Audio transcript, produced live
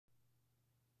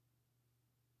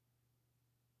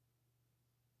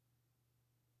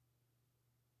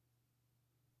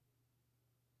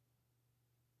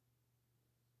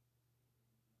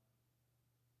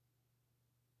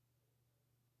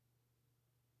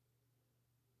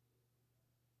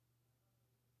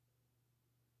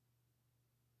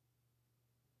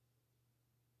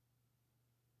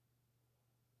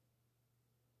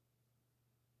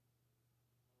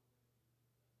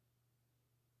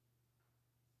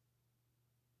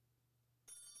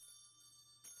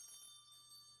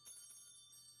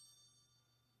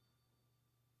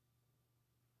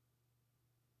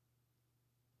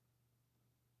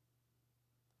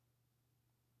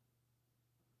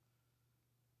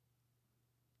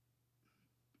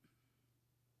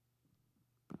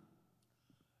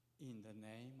In the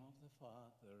name of the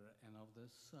Father, and of the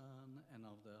Son, and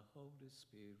of the Holy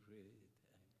Spirit.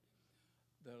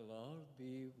 The Lord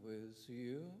be with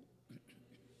you.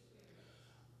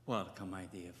 Welcome, my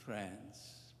dear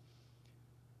friends.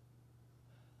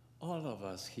 All of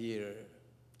us here,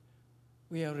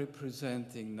 we are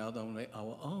representing not only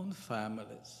our own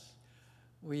families,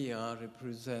 we are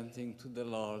representing to the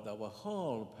Lord our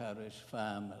whole parish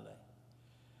family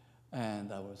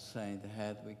and our Saint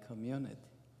Hedwig community.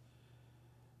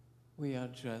 We are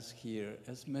just here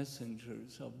as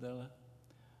messengers of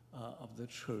the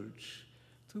Church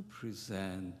to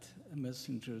present,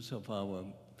 messengers of our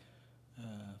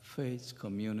faith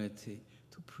community,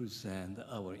 to present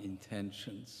our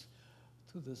intentions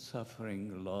to the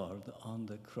suffering Lord on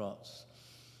the cross.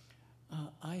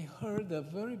 I heard a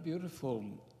very beautiful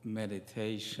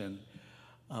meditation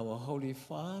our Holy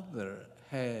Father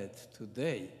had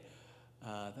today,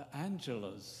 the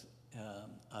Angelus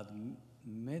at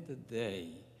midday.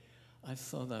 I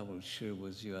thought I will share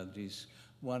with you at least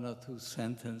one or two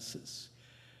sentences.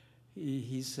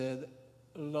 He said,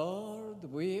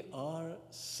 Lord, we are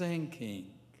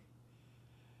sinking.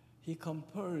 He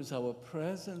compares our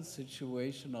present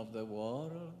situation of the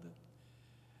world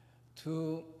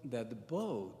to that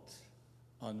boat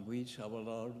on which our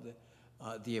Lord,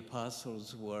 the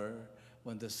apostles were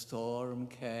when the storm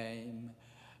came,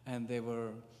 and they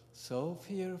were so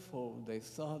fearful, they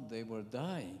thought they were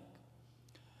dying.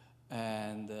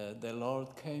 And the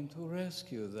Lord came to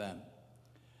rescue them.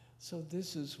 So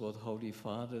this is what Holy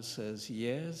Father says.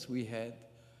 Yes, we had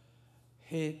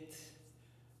hit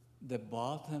the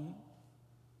bottom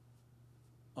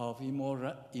of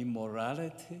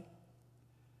immorality,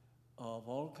 of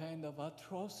all kind of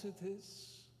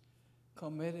atrocities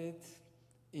committed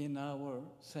in our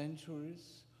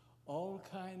centuries, all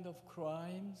kind of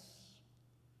crimes.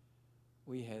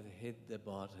 We had hit the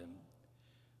bottom.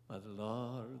 But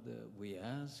Lord, we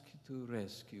ask you to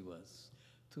rescue us,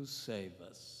 to save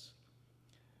us,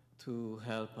 to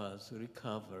help us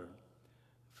recover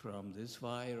from this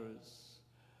virus,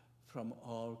 from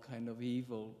all kind of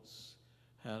evils.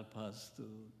 Help us to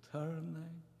turn,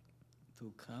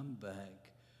 to come back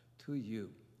to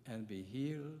you and be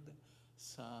healed,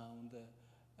 sound,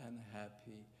 and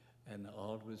happy, and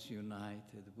always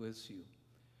united with you.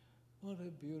 What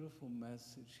a beautiful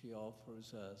message he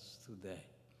offers us today.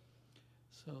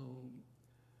 So,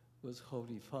 with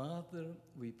Holy Father,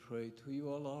 we pray to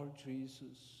you, O Lord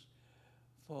Jesus,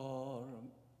 for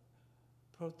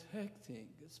protecting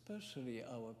especially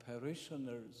our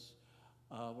parishioners,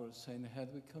 our St.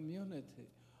 Hedwig community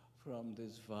from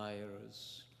this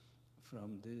virus,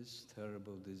 from this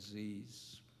terrible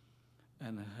disease,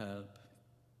 and help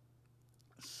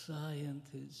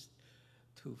scientists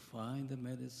to find a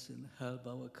medicine, help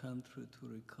our country to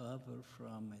recover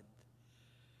from it,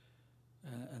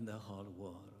 and the whole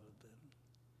world.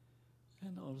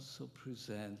 And also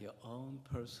present your own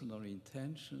personal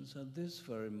intentions at this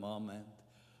very moment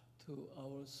to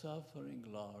our suffering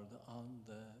Lord on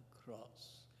the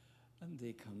cross. And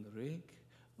Deacon Rick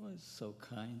was so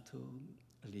kind to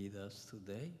lead us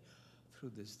today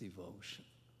through this devotion.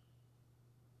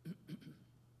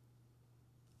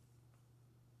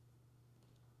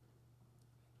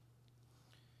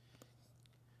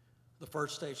 The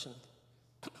first station,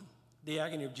 the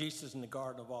agony of Jesus in the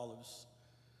Garden of Olives.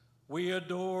 We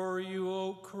adore you,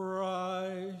 O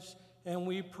Christ, and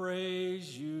we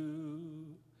praise you,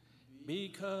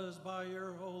 because by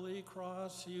your holy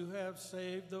cross you have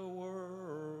saved the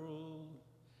world.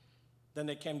 Then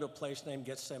they came to a place named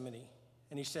Gethsemane,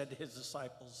 and he said to his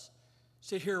disciples,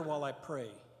 sit here while I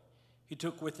pray. He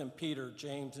took with him Peter,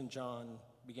 James, and John,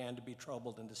 began to be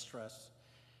troubled and distressed.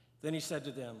 Then he said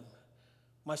to them,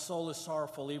 my soul is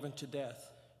sorrowful even to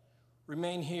death.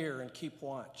 Remain here and keep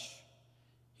watch.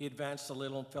 He advanced a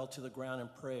little and fell to the ground and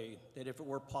prayed that if it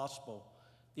were possible,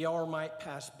 the hour might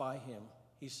pass by him.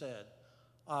 He said,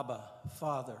 Abba,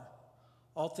 Father,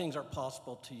 all things are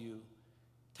possible to you.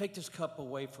 Take this cup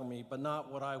away from me, but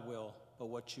not what I will, but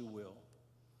what you will.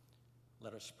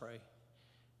 Let us pray.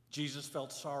 Jesus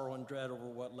felt sorrow and dread over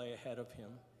what lay ahead of him.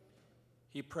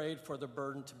 He prayed for the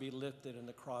burden to be lifted and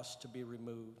the cross to be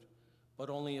removed, but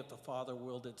only if the Father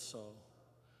willed it so.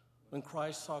 When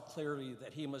Christ saw clearly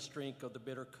that he must drink of the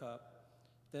bitter cup,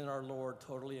 then our Lord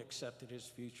totally accepted his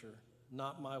future.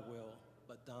 Not my will,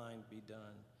 but thine be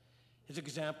done. His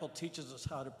example teaches us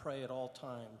how to pray at all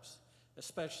times,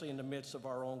 especially in the midst of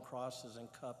our own crosses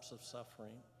and cups of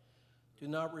suffering. Do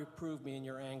not reprove me in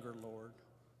your anger, Lord,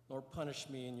 nor punish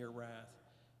me in your wrath.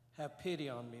 Have pity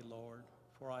on me, Lord,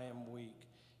 for I am weak.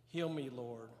 Heal me,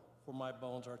 Lord, for my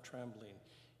bones are trembling.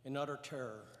 In utter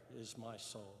terror is my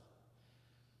soul.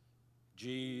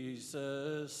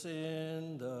 Jesus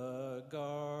in the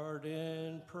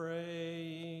garden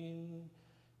praying,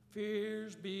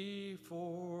 fears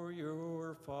before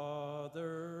your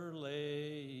Father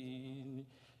laying,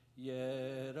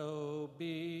 yet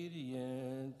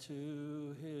obedient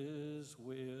to his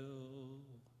will.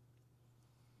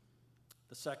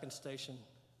 The second station,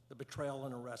 the betrayal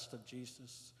and arrest of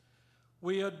Jesus.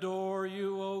 We adore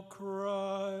you, O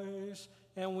Christ,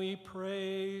 and we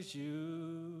praise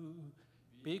you,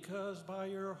 because by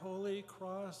your holy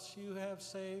cross you have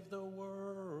saved the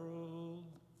world.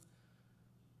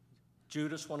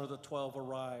 Judas, one of the 12,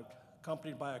 arrived,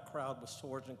 accompanied by a crowd with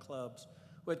swords and clubs,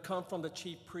 who had come from the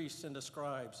chief priests and the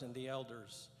scribes and the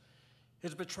elders.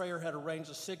 His betrayer had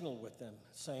arranged a signal with them,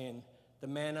 saying, "The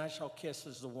man I shall kiss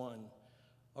is the one.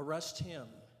 Arrest him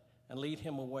and lead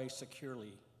him away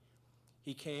securely."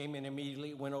 He came and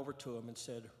immediately went over to him and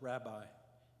said, "Rabbi,"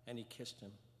 and he kissed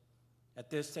him. At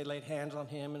this they laid hands on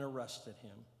him and arrested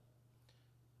him.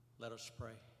 Let us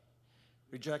pray.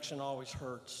 Rejection always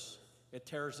hurts. It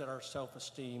tears at our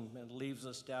self-esteem and leaves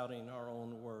us doubting our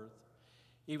own worth.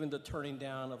 Even the turning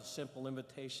down of a simple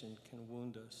invitation can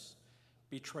wound us.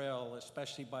 Betrayal,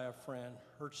 especially by a friend,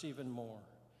 hurts even more.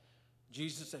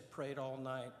 Jesus had prayed all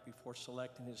night before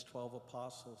selecting his 12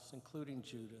 apostles, including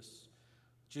Judas.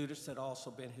 Judas had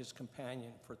also been his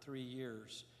companion for 3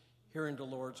 years, hearing the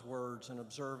Lord's words and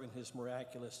observing his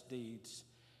miraculous deeds.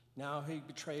 Now he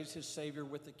betrays his Savior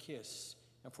with a kiss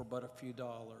and for but a few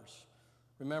dollars.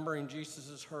 Remembering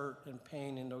Jesus' hurt and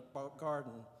pain in the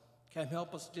garden can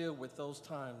help us deal with those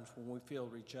times when we feel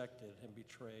rejected and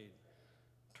betrayed.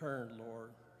 Turn,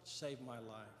 Lord, save my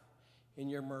life. In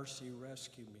your mercy,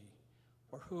 rescue me.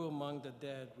 Or who among the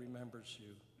dead remembers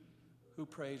you? Who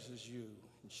praises you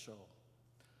in Sheol?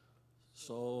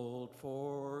 Sold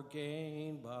for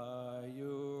gain by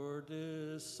your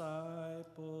disciple,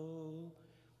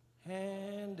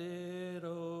 handed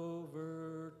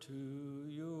over to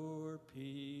your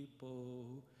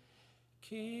people,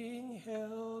 King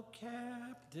held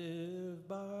captive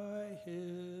by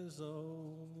his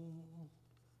own.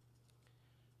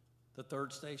 The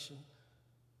third station,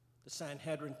 the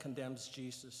Sanhedrin condemns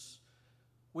Jesus.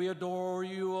 We adore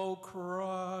you, O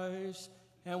Christ,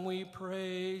 and we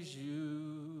praise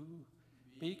you,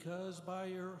 because by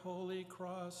your holy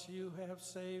cross you have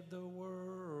saved the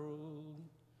world.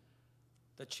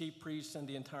 The chief priests and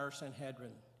the entire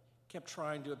Sanhedrin kept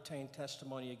trying to obtain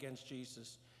testimony against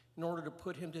Jesus in order to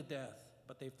put him to death,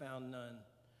 but they found none.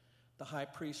 The high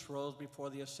priest rose before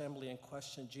the assembly and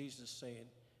questioned Jesus, saying,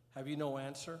 "Have you no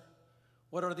answer?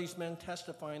 What are these men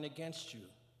testifying against you?"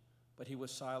 But he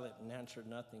was silent and answered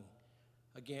nothing.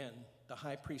 Again, the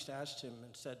high priest asked him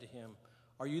and said to him,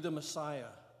 "Are you the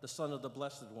Messiah, the Son of the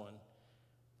Blessed One?"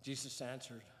 Jesus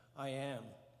answered, "I am.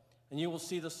 And you will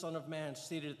see the Son of Man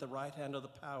seated at the right hand of the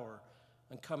power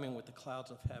and coming with the clouds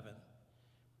of heaven."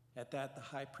 At that, the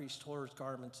high priest tore his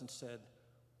garments and said,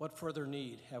 "What further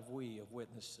need have we of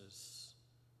witnesses?"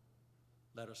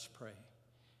 Let us pray.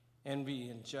 Envy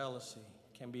and jealousy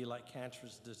can be like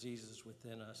cancerous diseases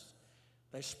within us.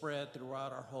 They spread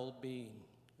throughout our whole being,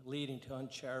 leading to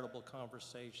uncharitable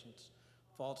conversations,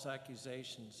 false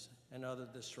accusations, and other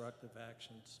destructive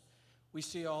actions. We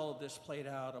see all of this played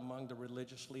out among the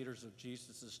religious leaders of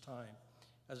Jesus' time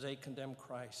as they condemn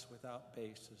Christ without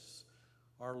basis.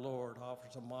 Our Lord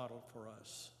offers a model for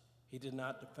us. He did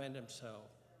not defend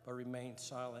himself, but remained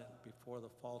silent before the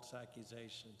false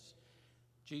accusations.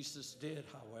 Jesus did,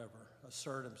 however,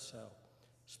 assert himself,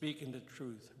 speaking the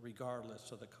truth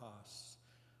regardless of the costs.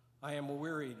 I am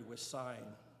wearied with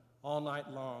sighing. All night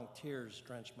long, tears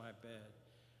drench my bed.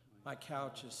 My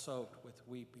couch is soaked with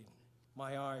weeping.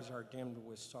 My eyes are dimmed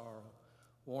with sorrow,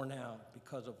 worn out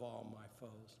because of all my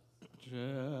foes.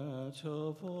 Judge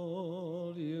of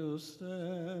all, you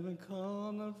stand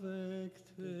convicted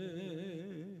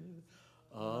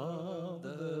of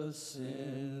the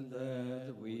sin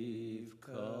that we've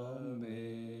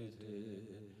committed.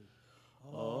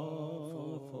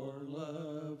 All for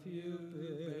love you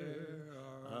bear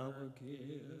our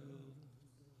guilt.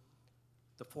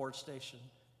 The fourth station,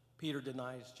 Peter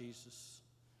denies Jesus.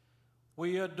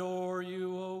 We adore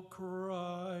you, O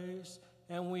Christ,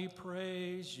 and we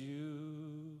praise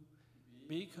you,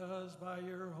 because by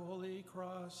your holy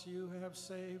cross you have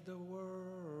saved the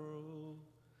world.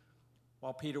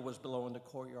 While Peter was below in the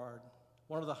courtyard,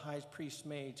 one of the high priest's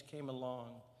maids came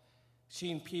along.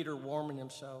 Seeing Peter warming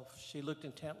himself, she looked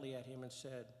intently at him and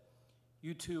said,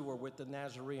 "You too were with the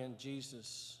Nazarene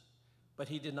Jesus." But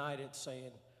he denied it,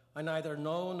 saying, "I neither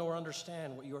know nor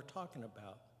understand what you are talking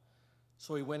about."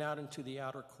 So he went out into the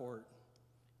outer court.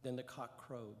 Then the cock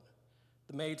crowed.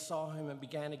 The maid saw him and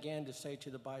began again to say to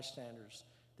the bystanders,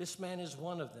 "This man is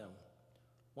one of them."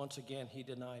 Once again he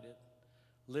denied it.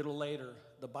 A little later,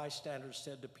 the bystanders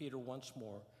said to Peter once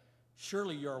more,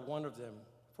 "Surely you are one of them,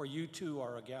 for you too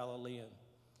are a Galilean."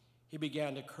 He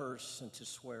began to curse and to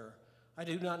swear, "I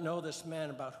do not know this man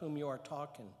about whom you are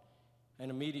talking."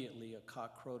 And immediately a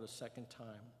cock crowed a second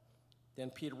time.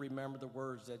 Then Peter remembered the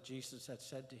words that Jesus had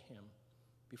said to him,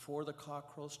 "Before the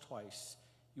cock crows twice,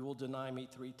 you will deny me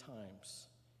 3 times."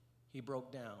 He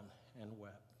broke down and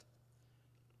wept.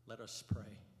 Let us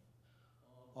pray.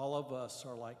 All of us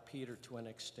are like Peter to an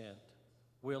extent,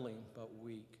 willing but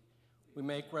weak. We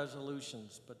make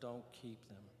resolutions but don't keep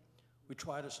them. We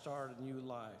try to start a new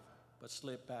life but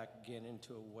slip back again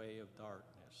into a way of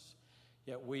darkness.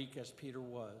 Yet weak as Peter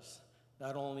was,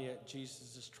 not only at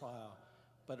Jesus' trial,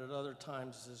 but at other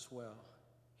times as well,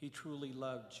 he truly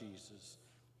loved Jesus.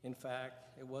 In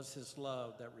fact, it was his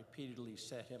love that repeatedly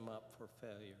set him up for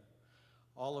failure.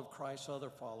 All of Christ's other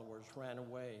followers ran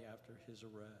away after his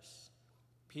arrest.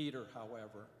 Peter,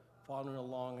 however, followed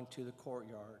along into the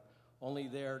courtyard, only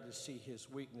there to see his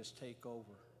weakness take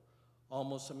over.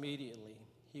 Almost immediately,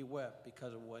 he wept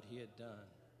because of what he had done.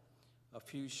 A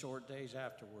few short days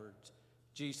afterwards,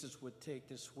 Jesus would take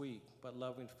this weak but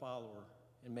loving follower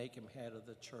and make him head of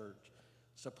the church,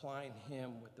 supplying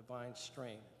him with divine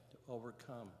strength to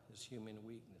overcome his human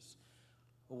weakness.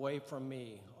 "Away from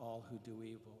me, all who do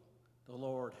evil. The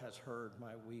Lord has heard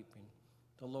my weeping.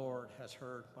 The Lord has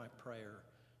heard my prayer.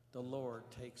 The Lord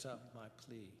takes up my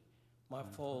plea. My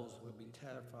foes will be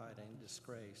terrified and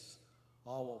disgraced.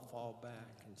 All will fall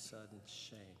back in sudden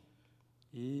shame."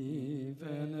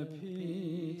 Even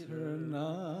Peter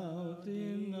now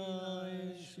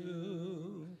denies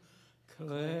you,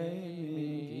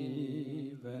 claiming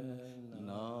even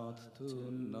not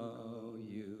to know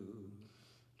you,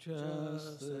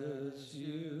 just as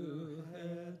you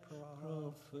had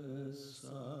prophesied.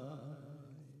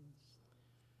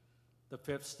 The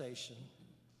 5th station,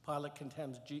 Pilate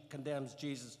condemns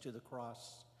Jesus to the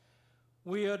cross.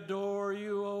 "We adore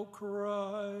you, O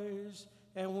Christ,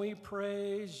 and we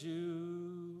praise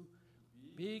you,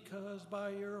 because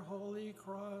by your holy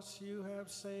cross you have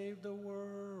saved the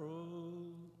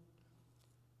world."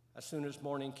 As soon as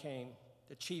morning came,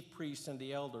 the chief priests and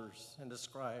the elders and the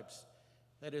scribes,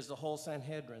 that is, the whole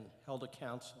Sanhedrin, held a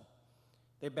council.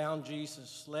 They bound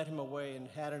Jesus, led him away, and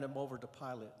handed him over to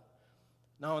Pilate.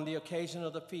 Now, on the occasion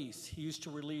of the feast, he used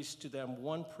to release to them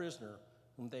one prisoner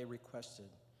whom they requested.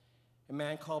 A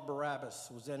man called Barabbas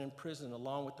was then in prison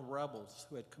along with the rebels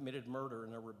who had committed murder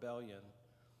in a rebellion.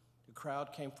 The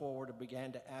crowd came forward and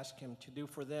began to ask him to do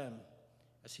for them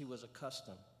as he was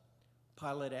accustomed.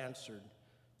 Pilate answered,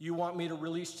 "You want me to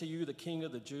release to you the king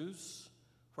of the Jews?"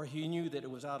 For he knew that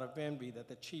it was out of envy that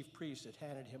the chief priest had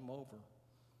handed him over.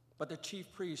 But the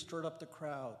chief priest stirred up the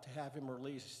crowd to have him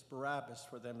release Barabbas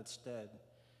for them instead.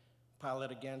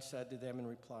 Pilate again said to them in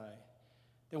reply,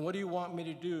 "Then what do you want me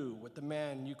to do with the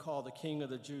man you call the king of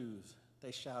the Jews?"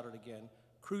 They shouted again,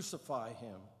 "Crucify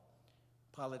him."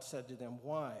 Pilate said to them,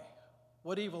 "Why?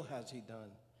 What evil has he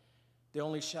done?" They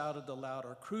only shouted the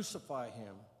louder, "Crucify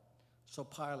him." So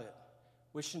Pilate,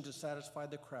 wishing to satisfy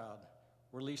the crowd,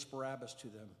 released Barabbas to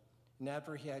them, and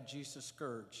after he had Jesus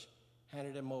scourged,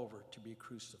 handed him over to be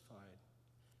crucified.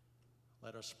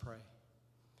 Let us pray.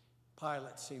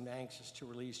 Pilate seemed anxious to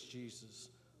release Jesus,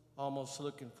 almost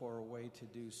looking for a way to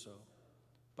do so,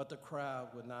 but the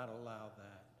crowd would not allow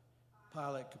that.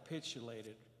 Pilate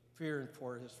capitulated, fearing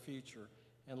for his future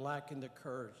and lacking the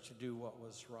courage to do what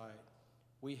was right.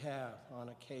 We have, on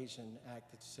occasion,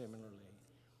 acted similarly.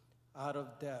 Out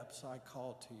of depths I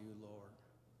call to you, Lord.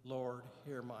 Lord,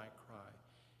 hear my cry.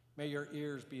 May your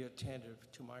ears be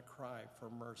attentive to my cry for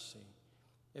mercy.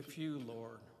 If you,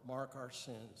 Lord, mark our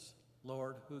sins,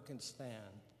 Lord, who can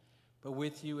stand? But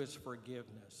with you is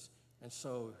forgiveness, and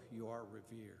so you are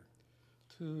revered.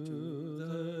 To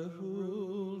the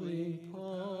ruling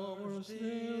powers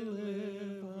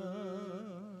delivered,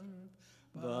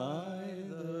 by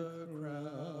the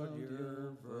crowd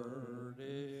your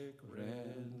verdict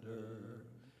render,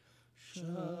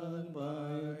 shunned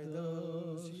by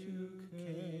those you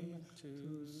came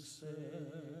to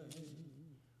save.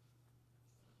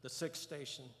 The 6th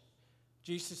station,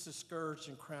 Jesus is scourged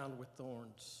and crowned with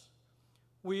thorns.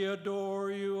 "We adore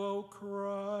you, O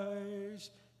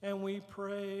Christ, and we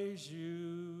praise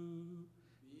you,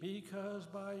 because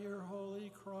by your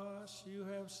holy cross you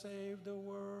have saved the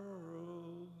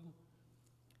world."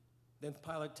 Then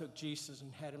Pilate took Jesus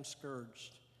and had him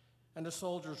scourged, and the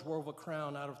soldiers wove a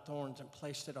crown out of thorns and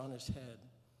placed it on his head,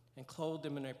 and clothed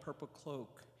him in a purple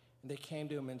cloak. And they came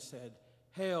to him and said,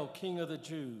 "Hail, King of the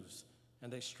Jews!"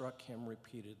 and they struck him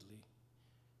repeatedly.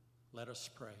 Let us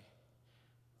pray.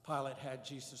 Pilate had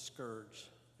Jesus scourged,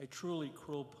 a truly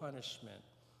cruel punishment.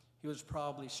 He was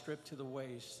probably stripped to the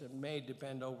waist and made to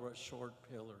bend over a short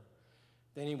pillar.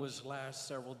 Then he was lashed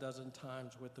several dozen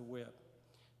times with the whip,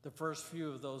 the first few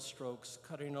of those strokes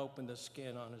cutting open the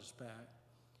skin on his back.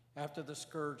 After the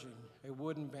scourging, a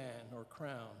wooden band or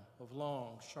crown of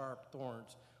long, sharp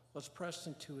thorns was pressed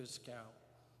into his scalp.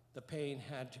 The pain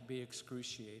had to be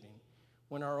excruciating.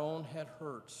 When our own head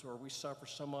hurts or we suffer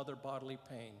some other bodily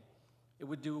pain, it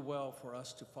would do well for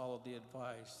us to follow the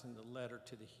advice in the letter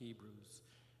to the Hebrews.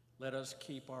 Let us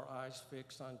keep our eyes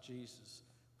fixed on Jesus.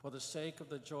 For the sake of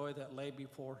the joy that lay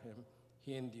before him,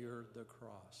 he endured the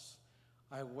cross.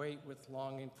 I wait with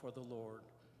longing for the Lord.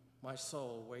 My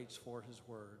soul waits for his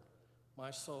word. My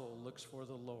soul looks for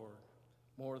the Lord,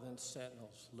 more than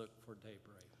sentinels look for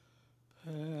daybreak.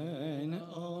 Pain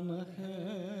on the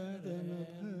head and the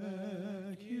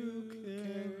back you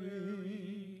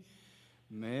carry,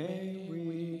 may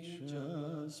we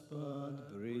just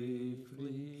but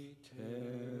briefly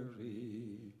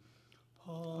tarry,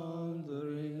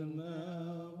 pondering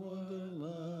now what the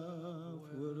love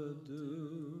would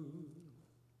do.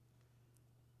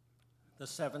 The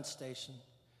seventh station.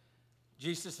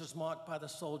 Jesus is mocked by the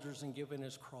soldiers and given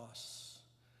his cross.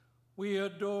 We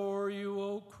adore you,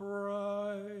 O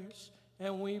Christ,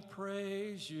 and we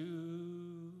praise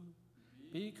you,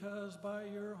 because by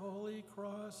your holy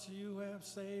cross you have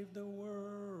saved the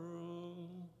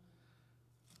world.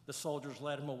 The soldiers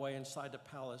led him away inside the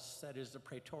palace, that is the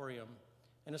praetorium,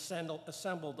 and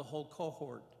assembled the whole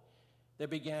cohort. They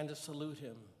began to salute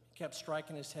him. He kept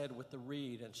striking his head with the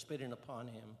reed and spitting upon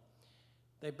him.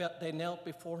 They knelt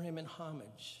before him in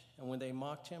homage, and when they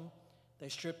mocked him, they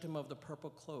stripped him of the purple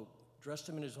cloak, dressed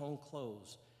him in his own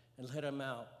clothes, and led him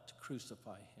out to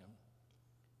crucify him.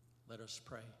 Let us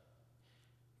pray.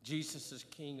 Jesus is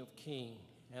King of kings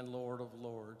and Lord of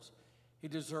lords. He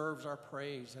deserves our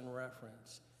praise and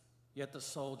reverence, yet the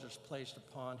soldiers placed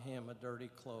upon him a dirty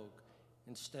cloak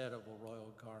instead of a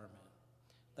royal garment.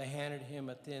 They handed him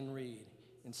a thin reed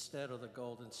instead of the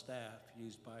golden staff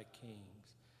used by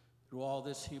kings. Through all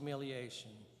this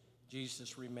humiliation,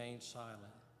 Jesus remained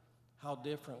silent. How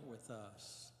different with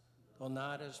us. Though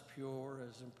not as pure,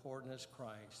 as important as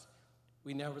Christ,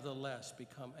 we nevertheless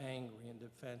become angry and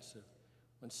defensive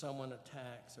when someone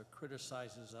attacks or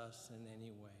criticizes us in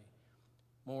any way.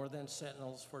 More than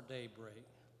sentinels for daybreak,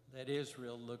 let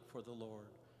Israel look for the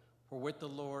Lord. For with the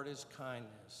Lord is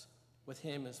kindness, with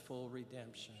him is full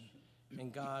redemption,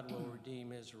 and God will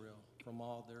redeem Israel from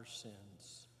all their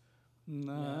sins.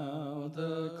 Now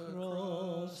the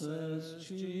cross as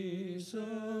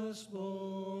Jesus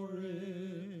bore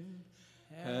it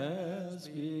has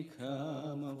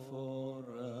become for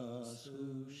us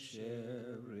who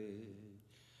share it,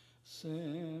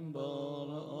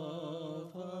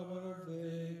 symbol of our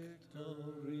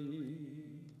victory.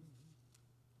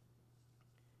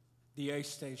 The eighth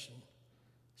station.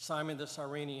 Simon the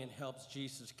Cyrenian helps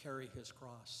Jesus carry his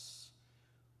cross.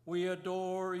 We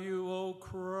adore you, O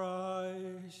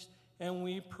Christ, and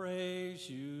we praise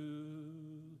you,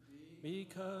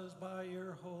 because by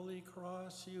your holy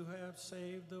cross you have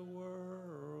saved the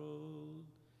world.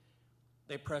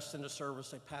 They pressed into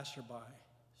service a passerby,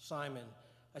 Simon,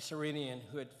 a Cyrenian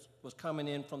who was coming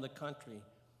in from the country,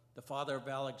 the father of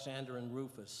Alexander and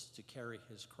Rufus, to carry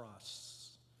his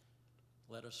cross.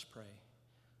 Let us pray.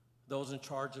 Those in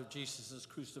charge of Jesus'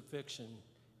 crucifixion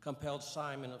compelled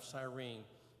Simon of Cyrene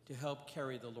to help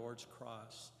carry the Lord's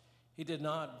cross. He did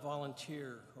not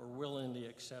volunteer or willingly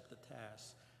accept the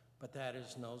task, but that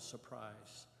is no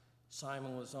surprise.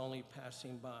 Simon was only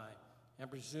passing by and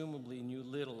presumably knew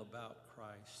little about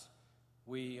Christ.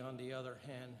 We, on the other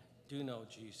hand, do know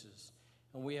Jesus,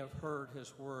 and we have heard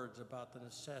his words about the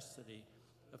necessity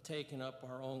of taking up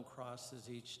our own crosses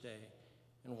each day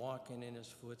and walking in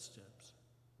his footsteps.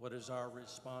 What is our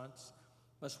response?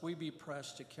 Must we be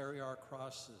pressed to carry our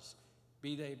crosses,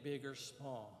 be they big or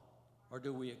small, or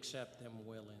do we accept them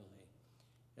willingly?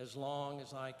 As long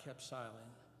as I kept silent,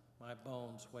 my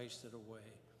bones wasted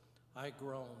away. I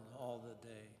groaned all the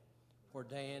day, for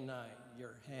day and night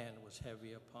your hand was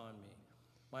heavy upon me.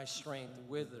 My strength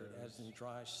withered as in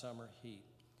dry summer heat.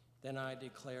 Then I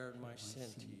declared my sin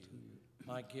to you.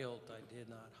 My guilt I did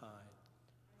not hide.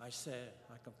 I said,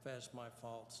 I confess my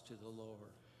faults to the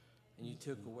Lord, and you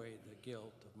took away the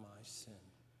guilt of my sin.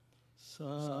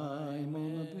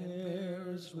 Simon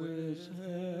bears with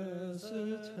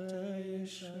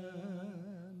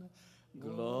hesitation,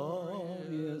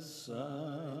 glorious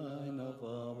sign of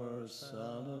our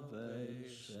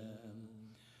salvation.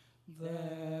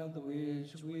 that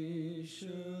which we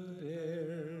should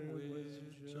bear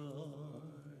with joy.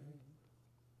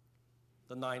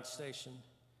 The ninth station,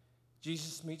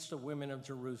 Jesus meets the women of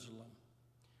Jerusalem.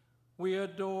 We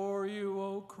adore you,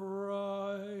 O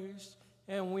Christ,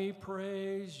 and we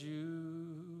praise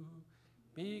you,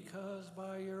 because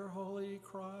by your holy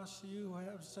cross you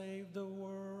have saved the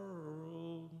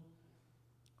world.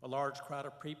 A large crowd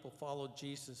of people followed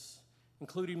Jesus,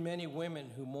 including many women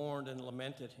who mourned and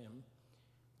lamented him.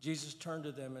 Jesus turned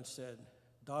to them and said,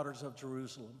 "Daughters of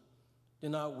Jerusalem, do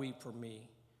not weep for me.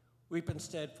 Weep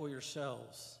instead for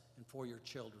yourselves and for your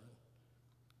children."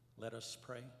 Let us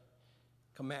pray.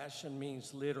 Compassion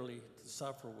means literally to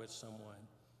suffer with someone.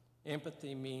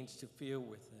 Empathy means to feel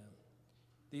with them.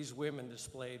 These women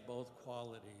displayed both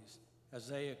qualities as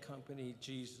they accompanied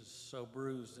Jesus, so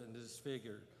bruised and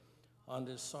disfigured, on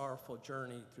this sorrowful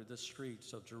journey through the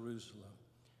streets of Jerusalem.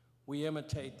 We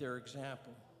imitate their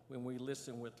example when we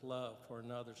listen with love for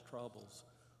another's troubles,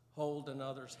 hold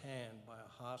another's hand by a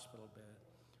hospital bed,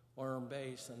 or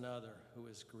embrace another who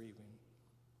is grieving.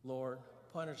 Lord,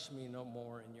 punish me no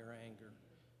more in your anger.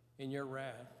 In your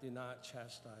wrath, do not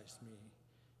chastise me.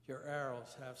 Your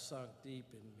arrows have sunk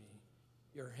deep in me.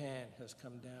 Your hand has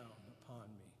come down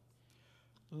upon me.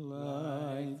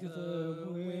 Like the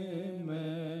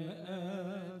women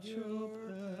at your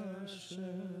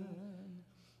passion,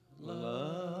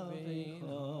 loving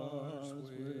hearts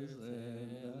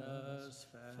within us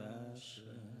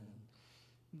fashion,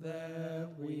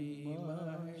 that we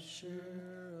might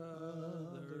share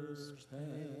others'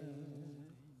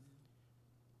 pain.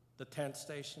 The 10th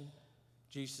station,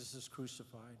 Jesus is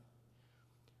crucified.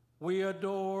 We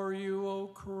adore you, O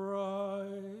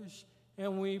Christ,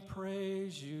 and we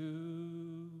praise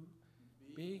you,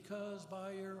 because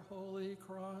by your holy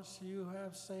cross you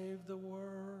have saved the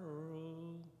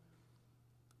world.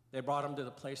 They brought him to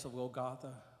the place of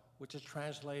Golgotha, which is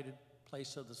translated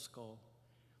place of the skull.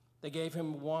 They gave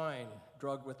him wine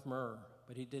drugged with myrrh,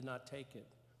 but he did not take it.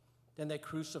 Then they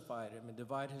crucified him and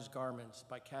divided his garments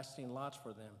by casting lots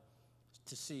for them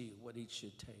to see what each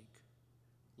should take.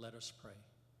 Let us pray.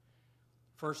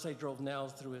 First they drove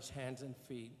nails through his hands and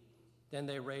feet. Then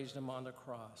they raised him on the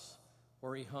cross,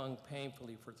 where he hung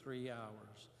painfully for 3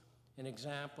 hours, an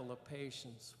example of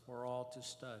patience for all to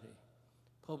study.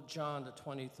 Pope John the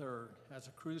 23rd has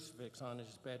a crucifix on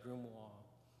his bedroom wall.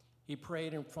 He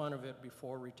prayed in front of it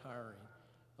before retiring,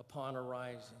 upon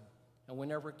arising, and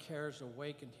whenever cares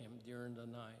awakened him during the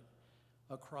night.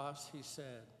 A cross, he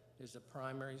said, is the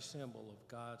primary symbol of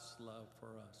God's love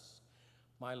for us.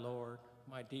 My Lord,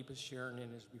 my deepest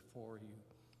yearning is before you.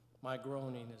 My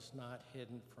groaning is not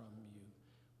hidden from you.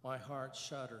 My heart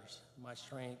shudders, my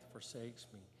strength forsakes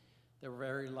me. The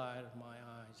very light of my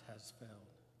eyes has failed.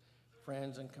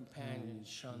 Friends and companions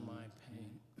shun my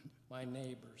pain. My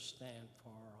neighbors stand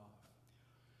far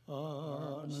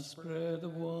off. Spread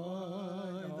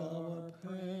wide our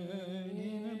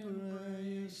pain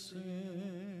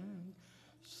embracing,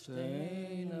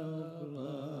 stain of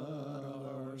blood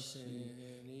our sin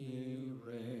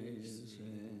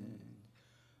erasing.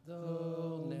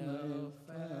 Though now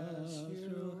fast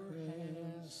your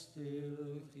hands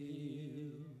still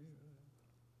heal.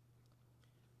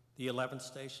 The 11th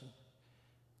station,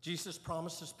 Jesus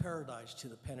promises paradise to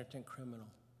the penitent criminal.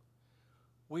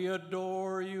 We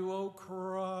adore you, O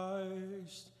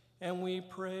Christ, and we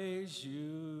praise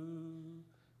you,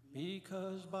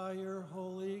 because by your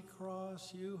holy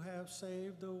cross you have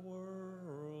saved the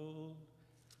world.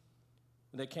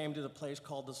 When they came to the place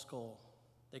called the Skull,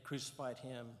 they crucified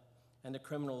him and the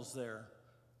criminals there,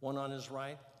 one on his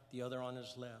right, the other on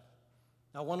his left.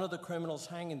 Now one of the criminals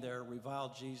hanging there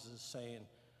reviled Jesus, saying,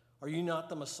 "Are you not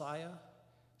the Messiah?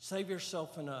 Save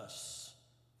yourself and us."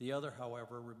 The other,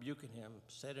 however, rebuking him,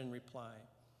 said in reply,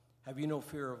 "Have you no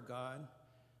fear of God?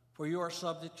 For you are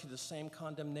subject to the same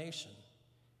condemnation.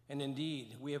 And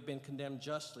indeed, we have been condemned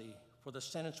justly, for the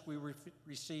sentence we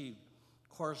received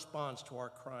corresponds to our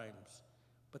crimes.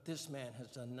 But this man has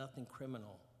done nothing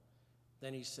criminal."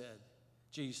 Then he said,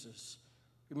 "Jesus,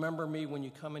 remember me when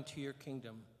you come into your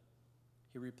kingdom."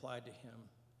 He replied to him,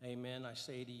 "Amen, I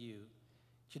say to you,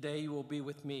 today you will be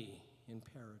with me in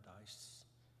paradise."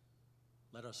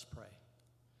 Let us pray.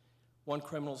 One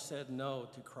criminal said no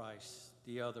to Christ,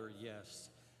 the other yes.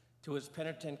 To his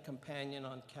penitent companion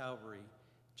on Calvary,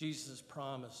 Jesus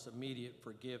promised immediate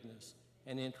forgiveness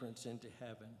and entrance into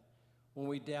heaven. When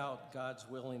we doubt God's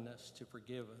willingness to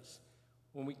forgive us,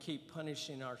 when we keep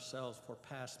punishing ourselves for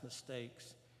past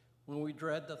mistakes, when we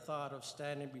dread the thought of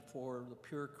standing before the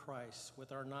pure Christ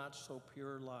with our not so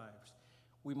pure lives,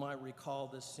 we might recall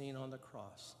this scene on the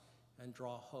cross and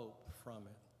draw hope from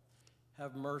it.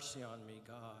 Have mercy on me,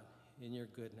 God, in your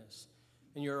goodness.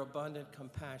 In your abundant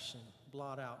compassion,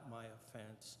 blot out my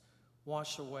offense.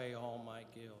 Wash away all my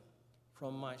guilt.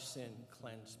 From my sin,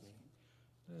 cleanse me.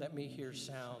 Let me hear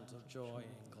sounds of joy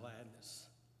and gladness.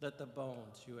 Let the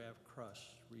bones you have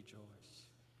crushed rejoice.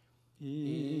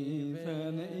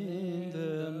 Even in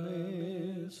the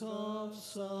midst of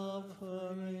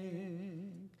suffering,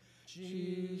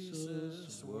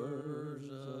 Jesus' words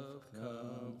of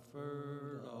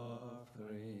comfort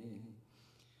offering.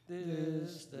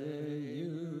 This day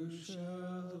you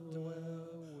shall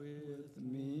dwell with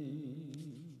me.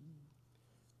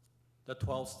 The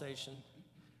 12th station.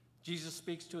 Jesus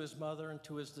speaks to his mother and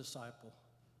to his disciple.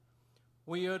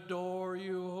 We adore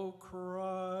you, O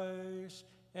Christ,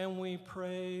 and we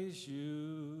praise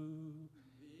you,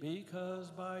 because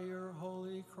by your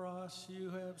holy cross you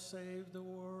have saved the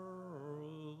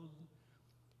world.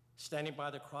 Standing by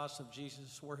the cross of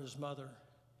Jesus were his mother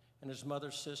and his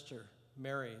mother's sister,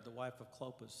 Mary, the wife of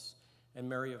Clopas, and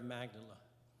Mary of Magdala.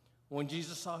 When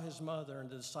Jesus saw his mother and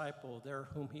the disciple there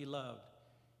whom he loved,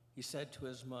 he said to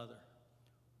his mother,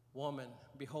 Woman,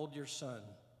 behold your son.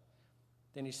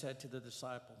 Then he said to the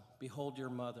disciple, Behold your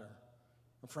mother.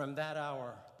 And from that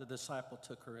hour, the disciple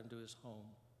took her into his home.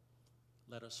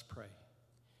 Let us pray.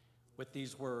 With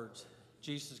these words,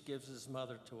 Jesus gives his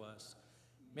mother to us,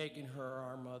 making her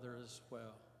our mother as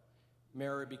well.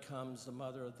 Mary becomes the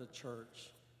mother of the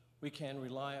church. We can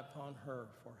rely upon her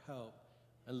for help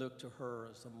and look to her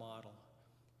as the model.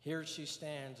 Here she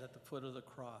stands at the foot of the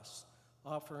cross,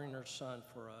 offering her son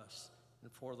for us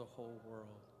and for the whole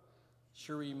world.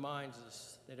 She reminds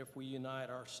us that if we unite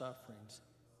our sufferings,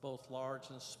 both large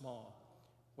and small,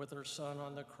 with her son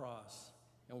on the cross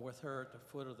and with her at the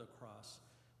foot of the cross,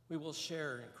 we will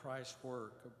share in Christ's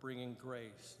work of bringing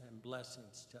grace and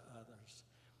blessings to others.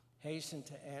 Hasten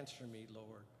to answer me,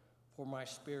 Lord, for my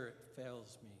spirit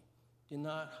fails me. Do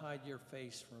not hide your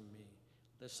face from me,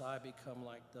 lest I become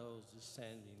like those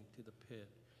descending to the pit.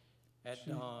 At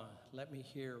dawn, let me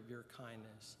hear of your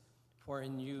kindness, for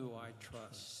in you I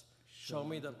trust. Show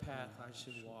me the path I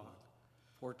should walk,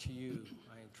 for to you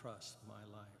I entrust my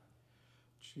life.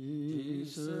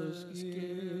 Jesus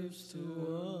gives to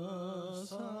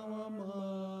us our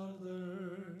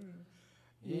mother,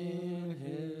 in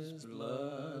his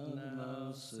blood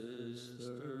now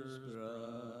sisters,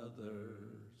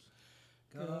 brothers.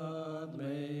 God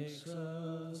makes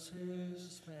us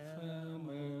his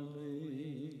family.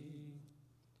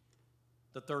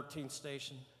 The 13th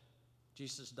station,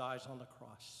 Jesus dies on the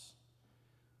cross.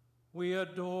 We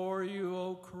adore you,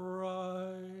 O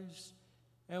Christ,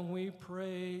 and we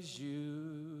praise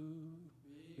you,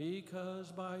 because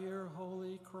by your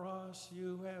holy cross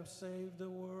you have saved the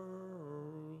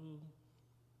world.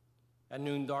 At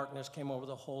noon, darkness came over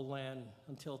the whole land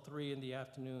until 3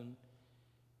 p.m.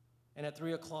 And at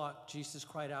 3 o'clock, Jesus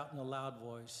cried out in a loud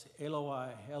voice, Eloi,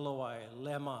 Eloi,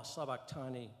 lema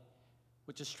sabachthani,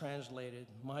 which is translated,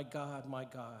 my God,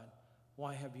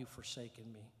 why have you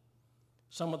forsaken me?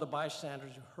 Some of the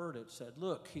bystanders who heard it said,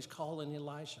 look, he's calling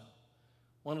Elijah.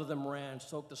 One of them ran,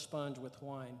 soaked a sponge with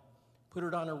wine, put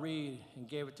it on a reed, and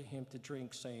gave it to him to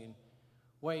drink, saying,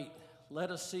 wait,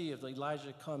 let us see if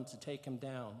Elijah comes to take him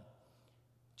down.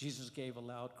 Jesus gave a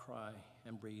loud cry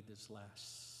and breathed his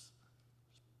last.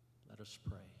 Let us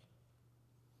pray.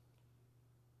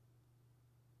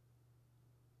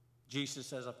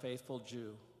 Jesus, as a faithful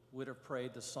Jew, would have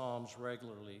prayed the Psalms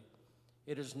regularly.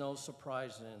 It is no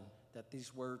surprise then that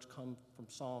these words come from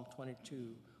Psalm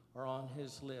 22 are on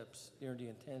his lips during the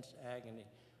intense agony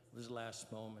of his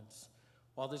last moments.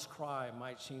 While this cry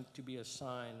might seem to be a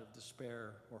sign of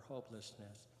despair or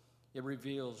hopelessness, it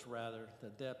reveals rather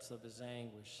the depths of his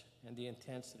anguish and the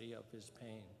intensity of his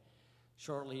pain.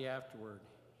 Shortly afterward,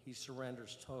 he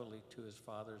surrenders totally to his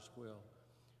Father's will.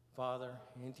 Father,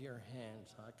 into your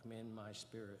hands I commend my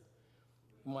spirit.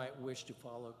 You might wish to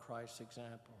follow Christ's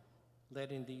example,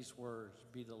 letting these words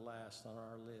be the last on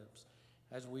our lips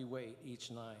as we wait each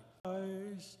night.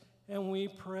 And we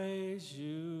praise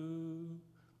you,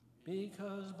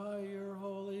 because by your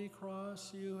holy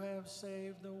cross you have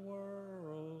saved the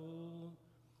world.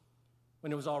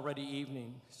 When it was already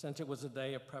evening, since it was a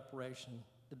day of preparation,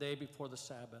 the day before the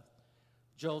Sabbath,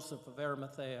 Joseph of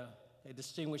Arimathea, a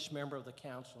distinguished member of the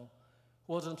council,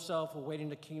 who was himself awaiting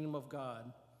the kingdom of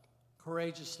God,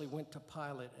 courageously went to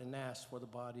Pilate and asked for the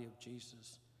body of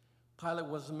Jesus. Pilate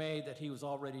was amazed that he was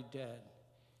already dead.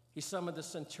 He summoned the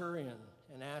centurion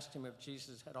and asked him if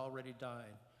Jesus had already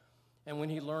died. And when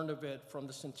he learned of it from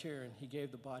the centurion, he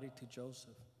gave the body to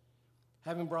Joseph.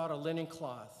 Having brought a linen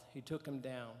cloth, he took him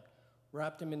down,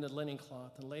 wrapped him in the linen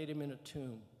cloth, and laid him in a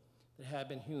tomb that had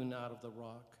been hewn out of the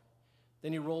rock.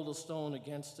 Then he rolled a stone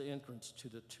against the entrance to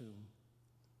the tomb.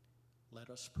 Let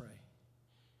us pray.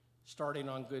 Starting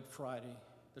on Good Friday,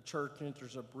 the church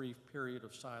enters a brief period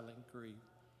of silent grief,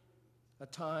 a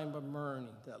time of mourning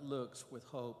that looks with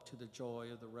hope to the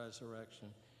joy of the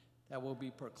resurrection that will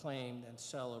be proclaimed and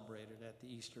celebrated at the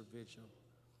Easter Vigil.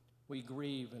 We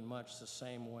grieve in much the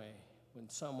same way when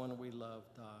someone we love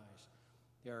dies.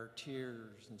 There are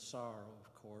tears and sorrow,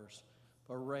 of course,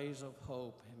 but rays of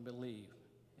hope and belief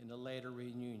in the later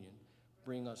reunion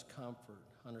bring us comfort,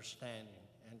 understanding,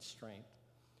 and strength.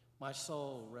 My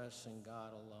soul rests in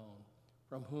God alone,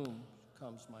 from whom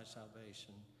comes my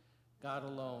salvation. God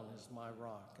alone is my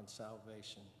rock and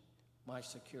salvation, my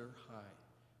secure height.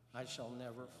 I shall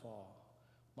never fall.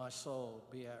 My soul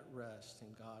be at rest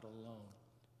in God alone,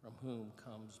 from whom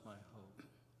comes my hope.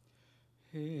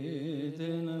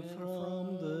 Hidden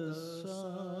from the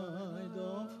sight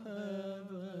of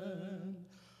heaven,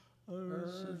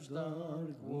 earth's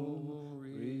dark womb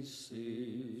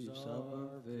receives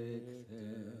our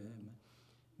victim.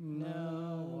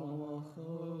 Now our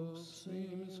hope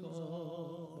seems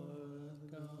all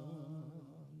but gone.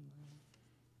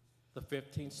 The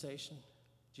 15th station,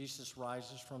 Jesus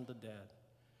rises from the dead.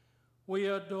 We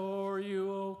adore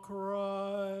you, O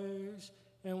Christ,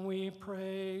 and we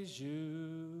praise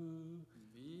you,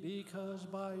 because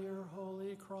by your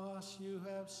holy cross you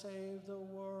have saved the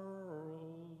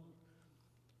world.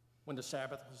 When the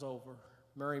Sabbath was over,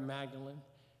 Mary Magdalene,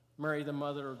 Mary the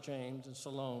mother of James, and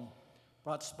Salome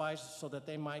brought spices so that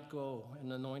they might go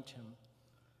and anoint him.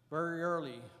 Very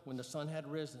early, when the sun had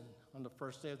risen on the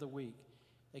first day of the week,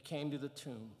 they came to the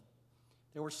tomb.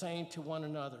 They were saying to one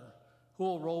another, "Who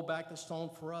will roll back the stone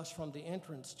for us from the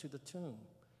entrance to the tomb?"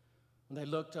 When they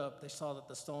looked up, they saw that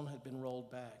the stone had been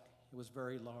rolled back. It was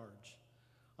very large.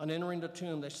 On entering the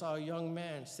tomb, they saw a young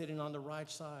man sitting on the right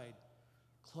side,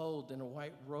 clothed in a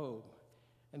white robe,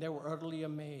 and they were utterly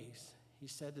amazed. He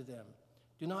said to them,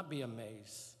 "Do not be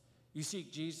amazed. You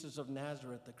seek Jesus of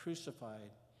Nazareth, the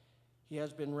crucified. He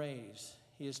has been raised.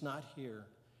 He is not here.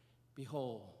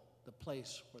 Behold, the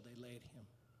place where they laid him."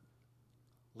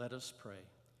 Let us pray.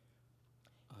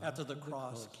 After the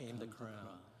cross came the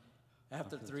crown.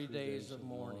 After 3 days of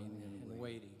mourning and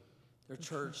waiting, the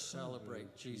church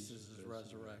celebrates Jesus'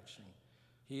 resurrection.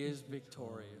 He is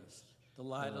victorious. The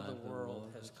light of the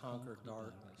world has conquered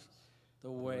darkness.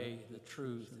 The way, the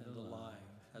truth, and the life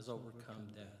has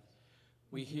overcome death.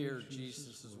 We hear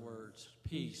Jesus' words,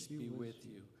 "Peace be with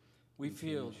you." We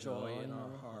feel joy in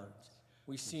our hearts.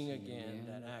 We sing again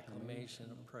that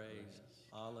acclamation of praise.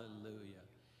 Alleluia.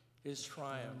 His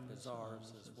triumph is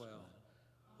ours as well.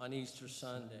 On Easter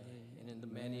Sunday and in the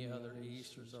many other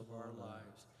Easters of our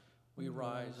lives, we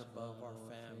rise above our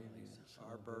families,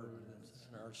 our burdens,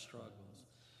 and our struggles.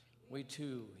 We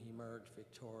too emerge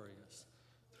victorious.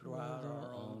 Throughout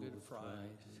our own Good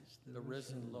Fridays, the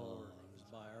risen Lord is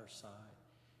by our side,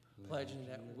 pledging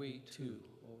that we too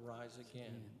will rise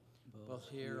again, both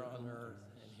here on earth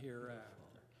and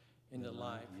hereafter, in the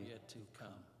life yet to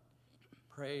come.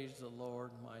 Praise the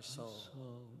Lord, my soul.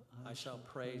 I shall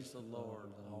praise the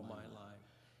Lord all my life.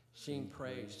 Sing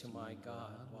praise to my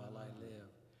God while I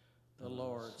live. The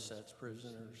Lord sets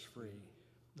prisoners free.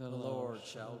 The Lord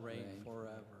shall reign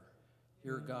forever.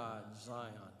 Your God,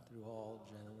 Zion, through all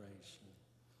generations.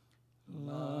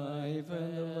 Life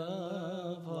and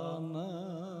love are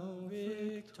now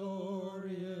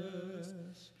victorious.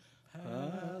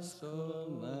 Pass the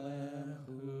Lamb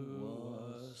who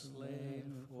was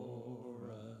slain for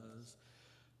us.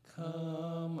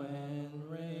 Come and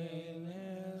reign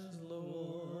as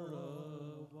Lord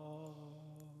of all.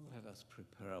 Let us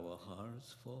prepare our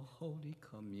hearts for Holy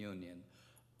Communion.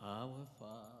 Our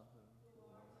Father,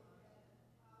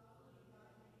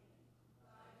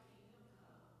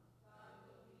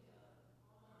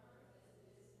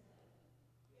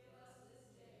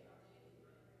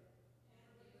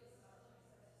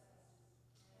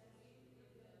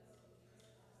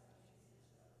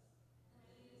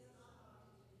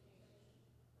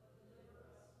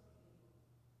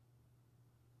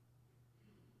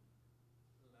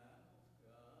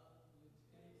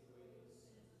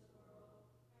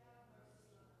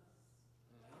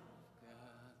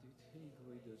 take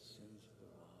away the sins of the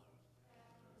world.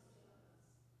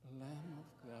 Lamb of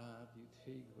God, you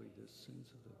take away the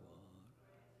sins of the world.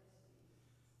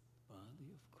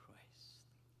 Body of Christ.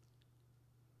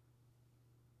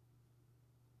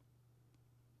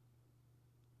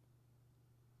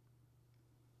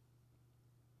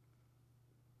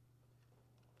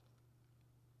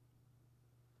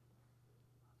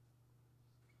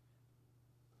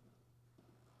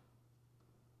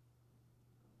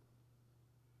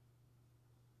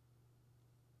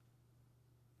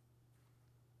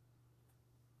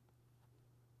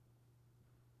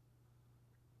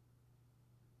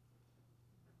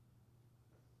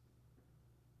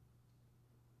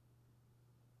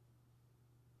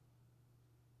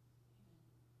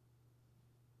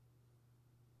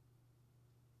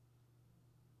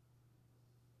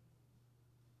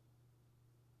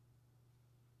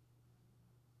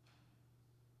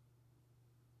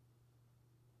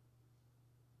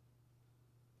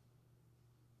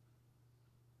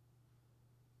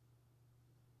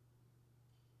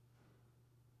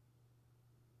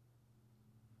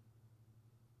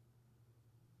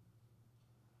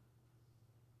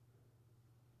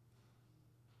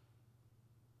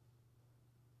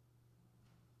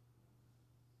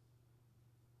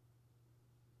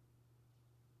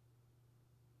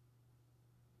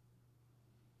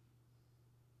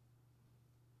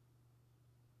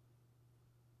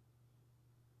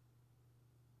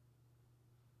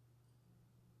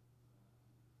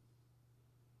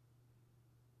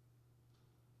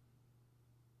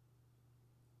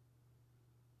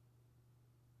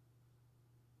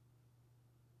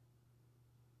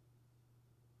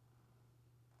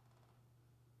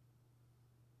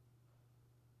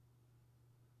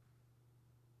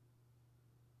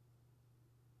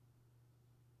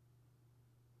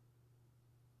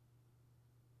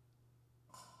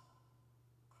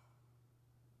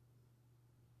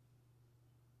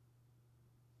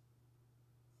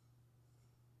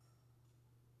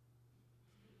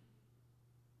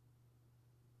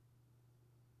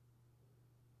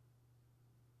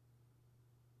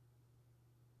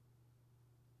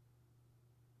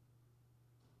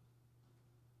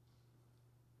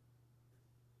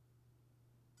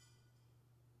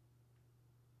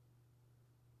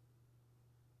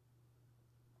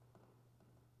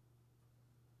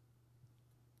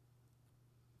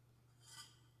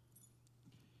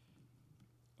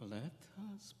 Let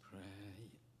us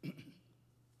pray.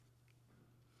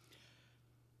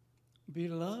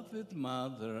 Beloved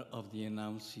Mother of the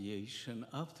Annunciation,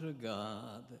 after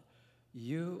God,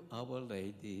 you, Our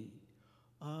Lady,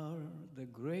 are the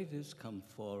greatest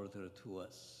comforter to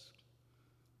us.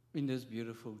 In this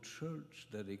beautiful church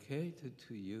dedicated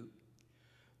to you,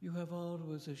 you have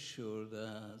always assured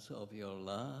us of your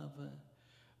love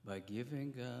by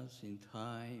giving us in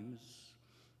times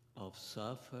of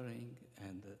suffering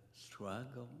and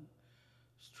struggle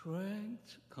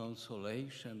strength,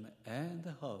 consolation, and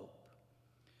hope.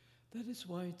 That is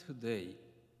why today,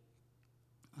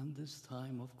 in this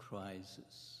time of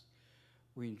crisis,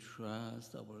 we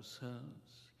entrust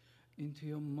ourselves into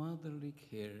your motherly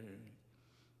care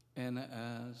and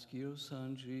ask your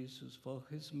Son Jesus for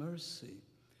his mercy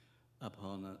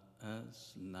upon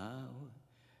us now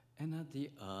and at the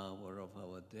hour of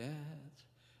our death.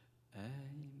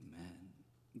 Amen.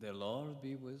 The Lord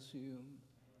be with you.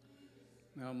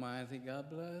 May Almighty God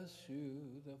bless you,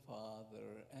 the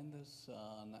Father, and the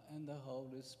Son, and the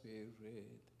Holy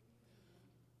Spirit.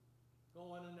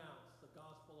 Go and announce the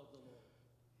gospel of the Lord.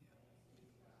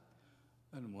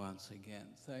 And once again,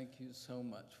 thank you so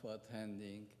much for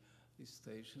attending the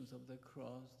Stations of the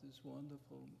Cross, this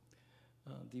wonderful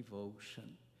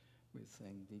devotion. We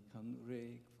thank Deacon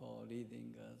Rick for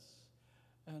leading us,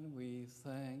 and we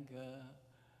thank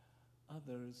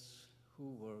others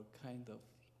who were kind of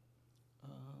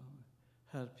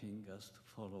helping us to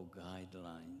follow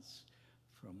guidelines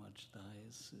from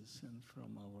Archdiocese and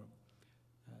from our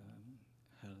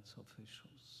health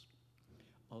officials.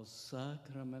 O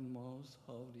sacrament most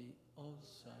holy, O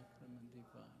sacrament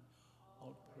divine,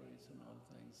 all praise and all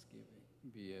thanksgiving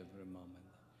be every moment.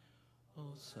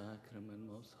 O sacrament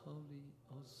most holy,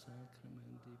 O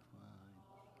sacrament divine,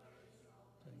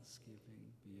 thanksgiving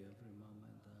be every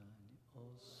moment thine. O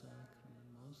sacrament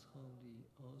most holy,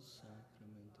 O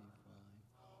sacrament divine,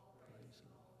 praise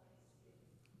the Lord.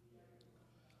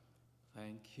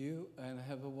 Thank you, and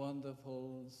have a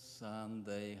wonderful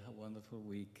Sunday, a wonderful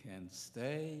weekend.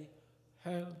 Stay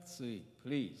healthy,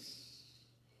 please.